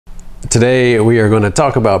Today we are going to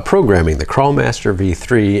talk about programming the Crawlmaster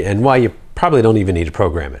V3 and why you probably don't even need to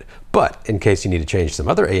program it. But in case you need to change some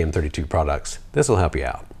other AM32 products, this will help you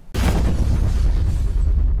out.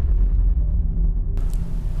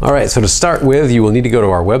 Alright, so to start with, you will need to go to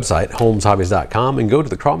our website, HolmesHobbies.com, and go to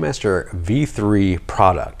the Crawlmaster V3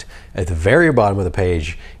 product. At the very bottom of the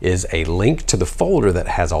page is a link to the folder that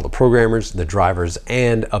has all the programmers, the drivers,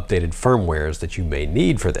 and updated firmwares that you may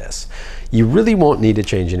need for this. You really won't need to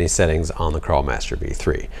change any settings on the Crawlmaster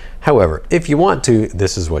V3. However, if you want to,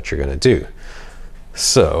 this is what you're going to do.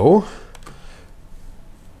 So,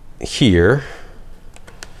 here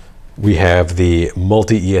we have the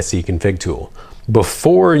multi-ESC config tool.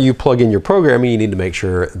 Before you plug in your programming, you need to make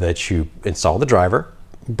sure that you install the driver.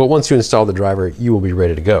 But once you install the driver, you will be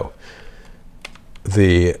ready to go.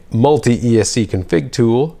 The multi-ESC config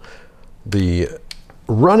tool, the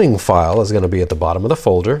running file is going to be at the bottom of the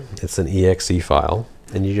folder. It's an exe file,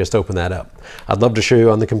 and you just open that up. I'd love to show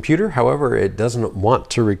you on the computer, however, it doesn't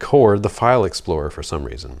want to record the file explorer for some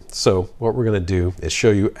reason. So what we're going to do is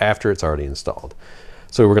show you after it's already installed.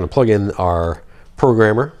 So we're going to plug in our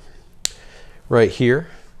programmer right here,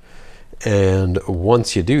 and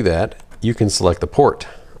once you do that, you can select the port.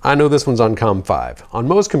 I know this one's on COM 5. On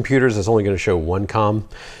most computers, it's only going to show one COM,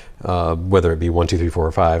 whether it be 1, 2, 3, 4,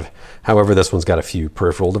 or 5. However, this one's got a few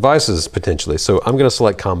peripheral devices potentially. So I'm going to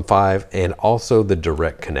select COM 5 and also the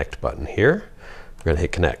direct connect button here. We're going to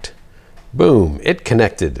hit connect. Boom, it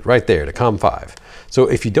connected right there to COM 5. So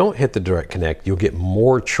if you don't hit the direct connect, you'll get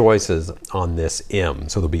more choices on this M.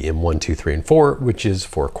 So there'll be M1, 2, 3, and 4, which is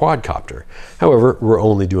for quadcopter. However, we're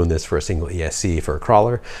only doing this for a single ESC for a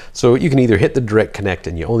crawler. So you can either hit the direct connect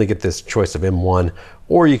and you only get this choice of M1,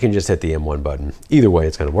 or you can just hit the M1 button. Either way,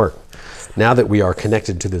 it's going to work. Now that we are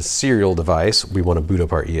connected to this serial device, we want to boot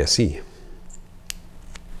up our ESC.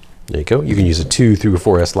 There you go. You can use a 2 through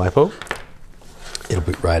 4S LiPo. It'll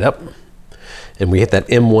boot right up. And we hit that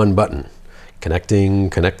M1 button.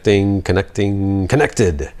 Connecting, connecting, connecting,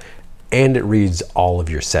 connected. And it reads all of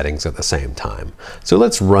your settings at the same time. So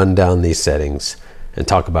let's run down these settings and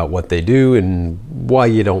talk about what they do and why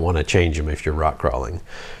you don't want to change them if you're rock crawling.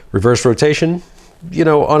 Reverse rotation. You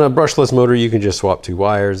know, on a brushless motor, you can just swap 2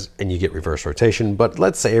 wires and you get reverse rotation. But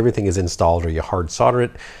let's say everything is installed or you hard solder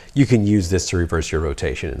it, you can use this to reverse your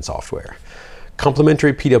rotation in software.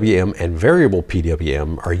 Complementary PWM and variable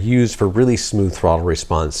PWM are used for really smooth throttle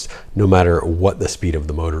response no matter what the speed of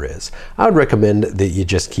the motor is. I would recommend that you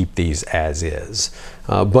just keep these as is.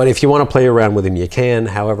 But if you want to play around with them, you can.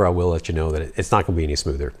 However, I will let you know that it's not going to be any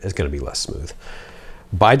smoother. It's going to be less smooth.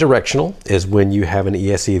 Bidirectional is when you have an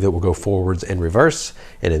ESC that will go forwards and reverse.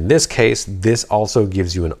 And in this case, this also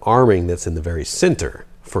gives you an arming that's in the very center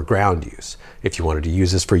for ground use. If you wanted to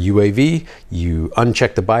use this for UAV, you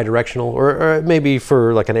uncheck the bidirectional, or maybe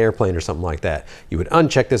for like an airplane or something like that, you would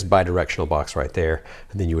uncheck this bidirectional box right there,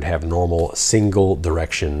 and then you would have normal single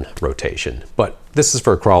direction rotation. But this is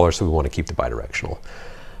for a crawler, so we want to keep the bidirectional.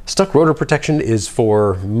 Stuck rotor protection is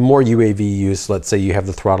for more UAV use. Let's say you have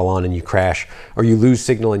the throttle on and you crash, or you lose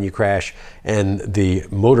signal and you crash, and the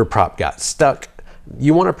motor prop got stuck.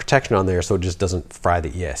 You want a protection on there so it just doesn't fry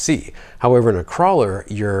the ESC. However, in a crawler,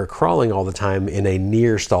 you're crawling all the time in a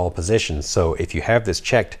near stall position. So if you have this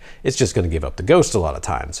checked, it's just going to give up the ghost a lot of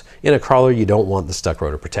times. In a crawler, you don't want the stuck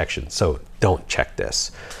rotor protection, so don't check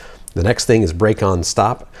this. The next thing is brake on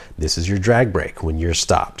stop. This is your drag brake when you're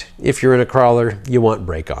stopped. If you're in a crawler, you want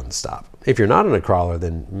brake on stop. If you're not in a crawler,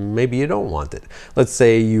 then maybe you don't want it. Let's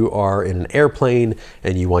say you are in an airplane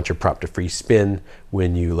and you want your prop to free spin.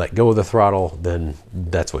 When you let go of the throttle, then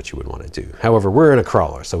that's what you would want to do. However, we're in a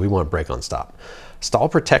crawler, so we want brake on stop. Stall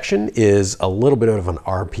protection is a little bit of an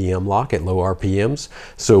RPM lock at low RPMs.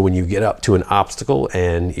 So when you get up to an obstacle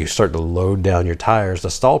and you start to load down your tires,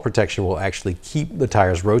 the stall protection will actually keep the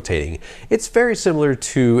tires rotating. It's very similar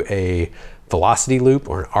to a velocity loop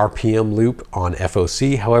or an RPM loop on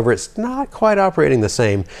FOC. However, it's not quite operating the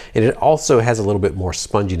same, and it also has a little bit more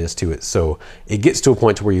sponginess to it. So it gets to a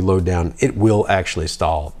point to where you load down, it will actually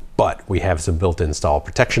stall. But we have some built-in stall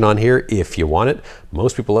protection on here if you want it.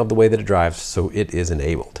 Most people love the way that it drives, so it is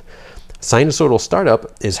enabled. Sinusoidal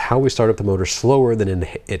startup is how we start up the motor slower than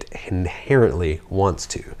it inherently wants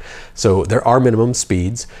to. So there are minimum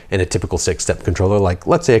speeds, and a typical 6-step controller, like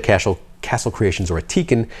let's say a Castle Creations or a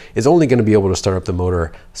Tekin, is only going to be able to start up the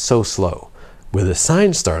motor so slow. With a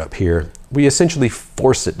sine startup here, we essentially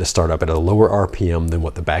force it to start up at a lower RPM than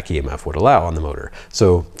what the back EMF would allow on the motor.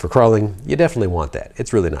 So for crawling, you definitely want that.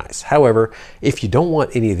 It's really nice. However, if you don't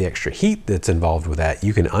want any of the extra heat that's involved with that,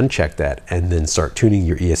 you can uncheck that and then start tuning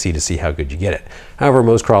your ESC to see how good you get it. However,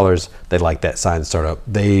 most crawlers, they like that sine startup.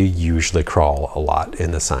 They usually crawl a lot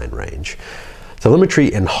in the sine range.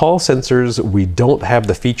 Telemetry and Hall sensors, we don't have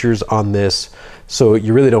the features on this, so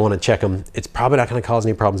you really don't want to check them. It's probably not going to cause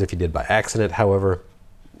any problems if you did by accident. However,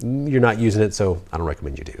 you're not using it, so I don't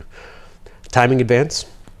recommend you do. Timing advance,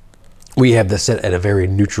 we have this set at a very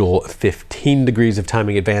neutral 15 degrees of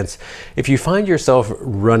timing advance. If you find yourself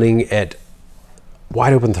running at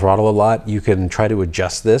wide open throttle a lot, you can try to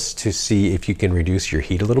adjust this to see if you can reduce your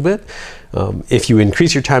heat a little bit. If you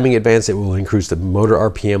increase your timing advance, it will increase the motor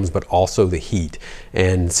RPMs, but also the heat.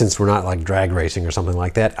 And since we're not like drag racing or something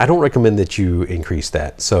like that, I don't recommend that you increase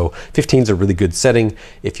that. So 15 is a really good setting.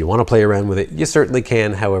 If you want to play around with it, you certainly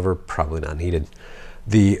can, however, probably not needed.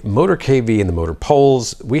 The motor KV and the motor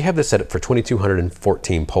poles, we have this set up for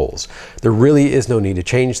 2214 poles. There really is no need to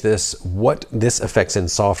change this. What this affects in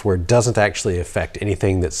software doesn't actually affect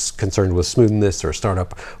anything that's concerned with smoothness or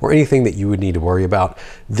startup or anything that you would need to worry about.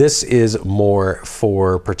 This is more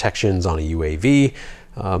for protections on a UAV.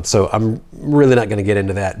 So I'm really not going to get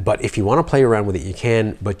into that, but if you want to play around with it, you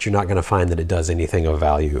can, but you're not going to find that it does anything of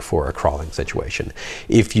value for a crawling situation.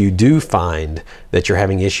 If you do find that you're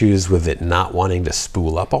having issues with it not wanting to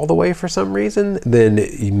spool up all the way for some reason, then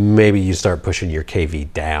maybe you start pushing your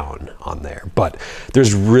KV down on there. But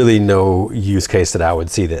there's really no use case that I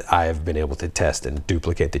would see that I have been able to test and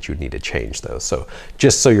duplicate that you would need to change those. So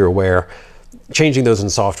just so you're aware, changing those in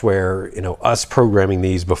software, you know, us programming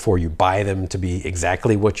these before you buy them to be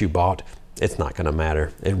exactly what you bought, it's not going to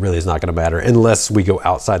matter. It really is not going to matter unless we go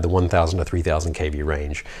outside the 1000 to 3000 kV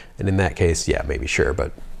range. And in that case, yeah, maybe sure.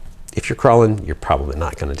 But if you're crawling, you're probably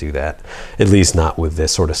not going to do that, at least not with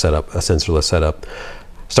this sort of setup, a sensorless setup.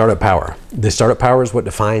 Startup power. The startup power is what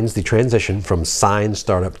defines the transition from sine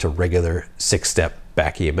startup to regular 6-step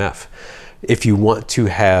back EMF. If you want to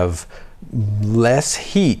have less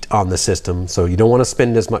heat on the system, so you don't want to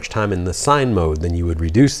spend as much time in the sine mode, then you would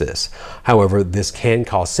reduce this. However, this can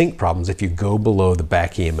cause sync problems if you go below the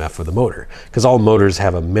back EMF of the motor, because all motors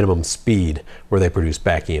have a minimum speed where they produce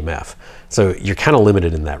back EMF. So you're kind of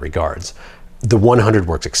limited in that regards. The 100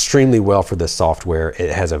 works extremely well for this software.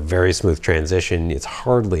 It has a very smooth transition. It's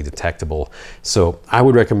hardly detectable. So I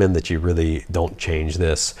would recommend that you really don't change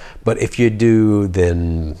this. But if you do,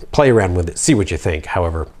 then play around with it, see what you think.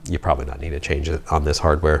 However, you probably not need to change it on this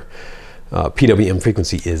hardware. PWM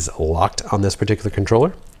frequency is locked on this particular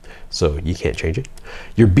controller, so you can't change it.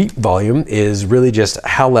 Your beat volume is really just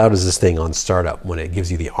how loud is this thing on startup when it gives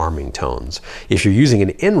you the arming tones. If you're using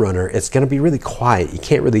an in-runner, it's going to be really quiet. You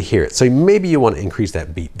can't really hear it. So maybe you want to increase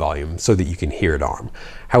that beat volume so that you can hear it arm.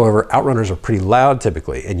 However, outrunners are pretty loud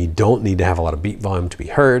typically, and you don't need to have a lot of beat volume to be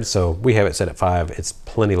heard. So we have it set at 5. It's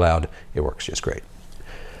plenty loud. It works just great.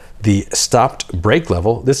 The stopped brake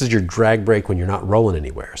level, this is your drag brake when you're not rolling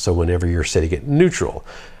anywhere. So whenever you're sitting at neutral.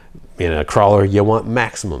 In a crawler, you want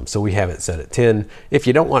maximum, so we have it set at 10. If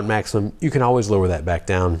you don't want maximum, you can always lower that back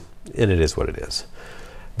down, and it is what it is.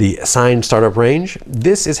 The sine startup range,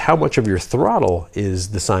 this is how much of your throttle is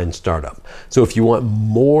the sine startup. So if you want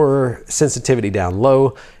more sensitivity down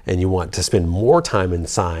low and you want to spend more time in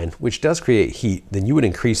sine, which does create heat, then you would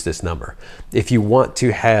increase this number. If you want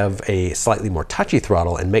to have a slightly more touchy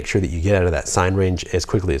throttle and make sure that you get out of that sine range as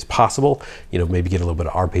quickly as possible, you know, maybe get a little bit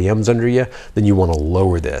of RPMs under you, then you want to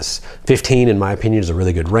lower this. 15, in my opinion, is a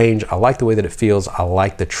really good range. I like the way that it feels. I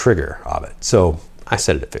like the trigger of it. So I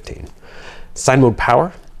set it at 15. Sine mode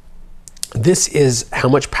power. This is how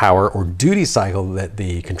much power or duty cycle that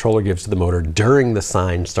the controller gives to the motor during the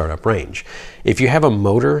sine startup range. If you have a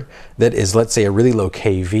motor that is, let's say, a really low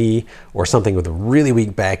KV or something with a really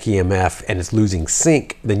weak back EMF and it's losing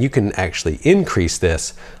sync, then you can actually increase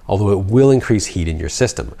this, although it will increase heat in your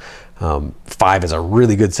system. 5 is a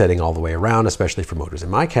really good setting all the way around, especially for motors in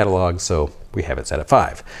my catalog, so we have it set at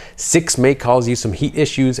 5. 6 may cause you some heat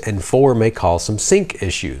issues, and 4 may cause some sync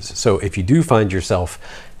issues. So if you do find yourself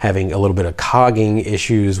having a little bit of cogging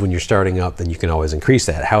issues when you're starting up, then you can always increase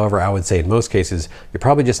that. However, I would say in most cases, you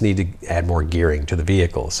probably just need to add more gearing to the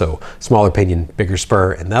vehicle. So smaller pinion, bigger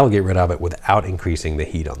spur, and that'll get rid of it without increasing the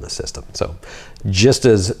heat on the system. So just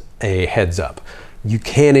as a heads up, you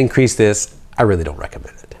can increase this. I really don't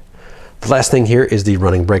recommend it. The last thing here is the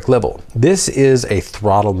running brake level. This is a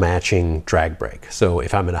throttle matching drag brake. So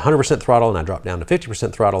if I'm at 100% throttle and I drop down to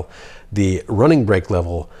 50% throttle, the running brake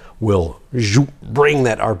level will bring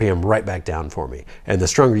that RPM right back down for me. And the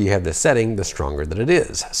stronger you have this setting, the stronger that it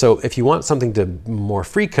is. So if you want something to more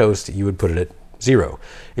free coast, you would put it at 0.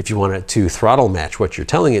 If you want it to throttle match what you're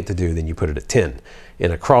telling it to do, then you put it at 10.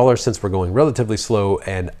 In a crawler, since we're going relatively slow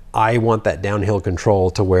and I want that downhill control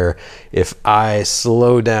to where if I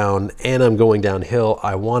slow down and I'm going downhill,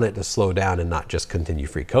 I want it to slow down and not just continue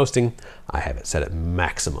free coasting, I have it set at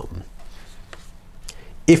maximum.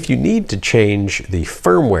 If you need to change the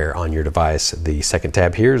firmware on your device, the second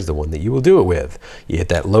tab here is the one that you will do it with. You hit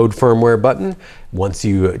that load firmware button. Once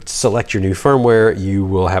you select your new firmware, you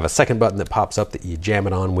will have a second button that pops up that you jam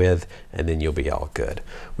it on with, and then you'll be all good.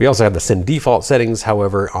 We also have the send default settings.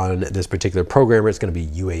 However, on this particular programmer, it's going to be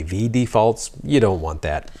UAV defaults. You don't want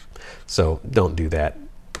that, so don't do that.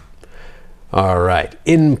 All right,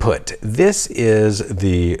 input. This is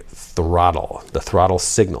the throttle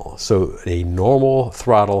signal. So a normal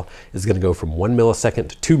throttle is going to go from 1 millisecond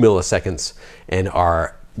to 2 milliseconds, and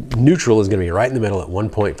our neutral is going to be right in the middle at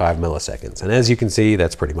 1.5 milliseconds. And as you can see,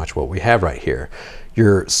 that's pretty much what we have right here.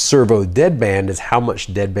 Your servo deadband is how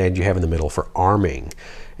much deadband you have in the middle for arming.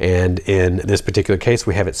 And in this particular case,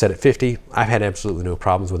 we have it set at 50. I've had absolutely no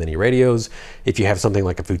problems with any radios. If you have something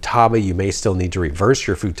like a Futaba, you may still need to reverse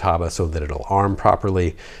your Futaba so that it'll arm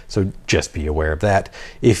properly. So just be aware of that.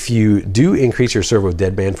 If you do increase your servo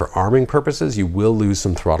deadband for arming purposes, you will lose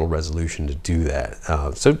some throttle resolution to do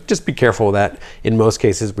that. So just be careful of that. In most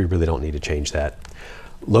cases, we really don't need to change that.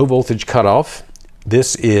 Low voltage cutoff.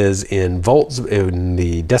 This is in volts, in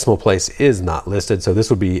the decimal place is not listed, so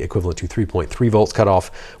this would be equivalent to 3.3 volts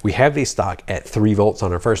cutoff. We have these stock at 3 volts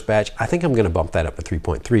on our first batch. I think I'm going to bump that up to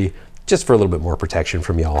 3.3 just for a little bit more protection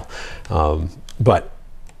from y'all. But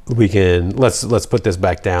we can, let's put this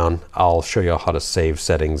back down. I'll show you how to save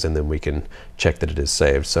settings and then we can check that it is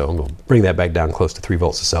saved. So I'm going to bring that back down close to 3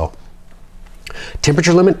 volts a cell.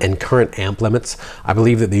 Temperature limit and current amp limits. I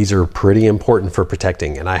believe that these are pretty important for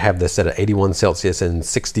protecting, and I have this set at 81 Celsius and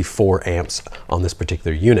 64 amps on this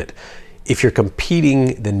particular unit. If you're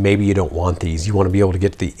competing, then maybe you don't want these. You want to be able to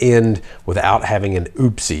get to the end without having an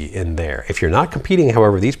oopsie in there. If you're not competing,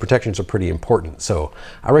 however, these protections are pretty important. So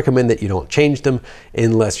I recommend that you don't change them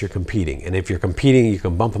unless you're competing. And if you're competing, you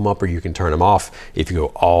can bump them up or you can turn them off. If you go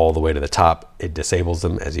all the way to the top, it disables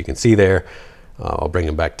them, as you can see there. I'll bring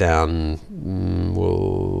them back down.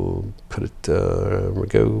 We'll put it, there we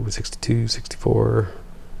go, 62, 64.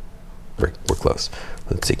 We're close.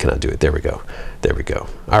 Let's see, can I do it? There we go. There we go.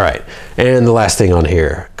 All right. And the last thing on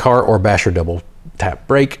here, car or basher double tap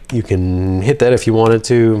brake. You can hit that if you wanted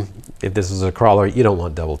to. If this is a crawler, you don't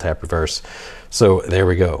want double tap reverse. So there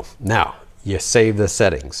we go. Now, you save the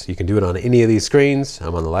settings. You can do it on any of these screens.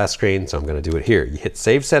 I'm on the last screen, so I'm going to do it here. You hit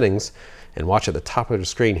save settings and watch at the top of the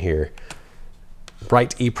screen here.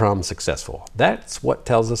 Bright EEPROM successful. That's what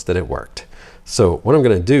tells us that it worked. So what I'm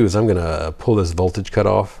going to do is I'm going to pull this voltage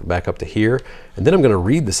cutoff back up to here, and then I'm going to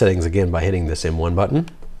read the settings again by hitting this M1 button.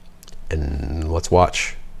 And let's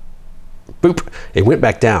watch. Boop, it went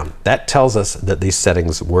back down. That tells us that these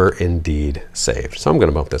settings were indeed saved. So I'm going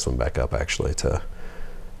to bump this one back up actually to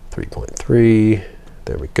 3.3.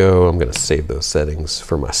 There we go. I'm going to save those settings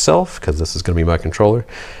for myself because this is going to be my controller.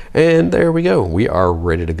 And there we go. We are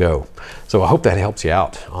ready to go. So I hope that helps you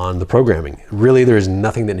out on the programming. Really, there's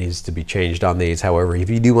nothing that needs to be changed on these. However, if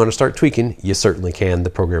you do want to start tweaking, you certainly can. The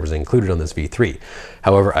programmer is included on this V3.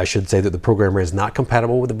 However, I should say that the programmer is not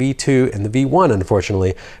compatible with the V2 and the V1,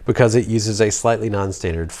 unfortunately, because it uses a slightly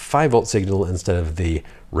non-standard 5 volt signal instead of the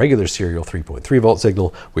regular serial 3.3 volt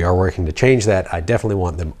signal. We are working to change that. I definitely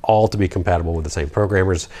want them all to be compatible with the same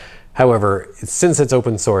programmers. However, since it's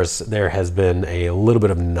open source, there has been a little bit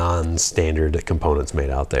of non-standard components made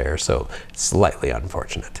out there, so it's slightly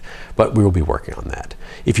unfortunate, but we will be working on that.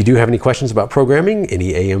 If you do have any questions about programming,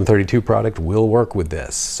 any AM32 product will work with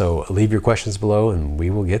this. So leave your questions below and we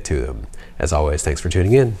will get to them. As always, thanks for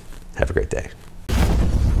tuning in. Have a great day.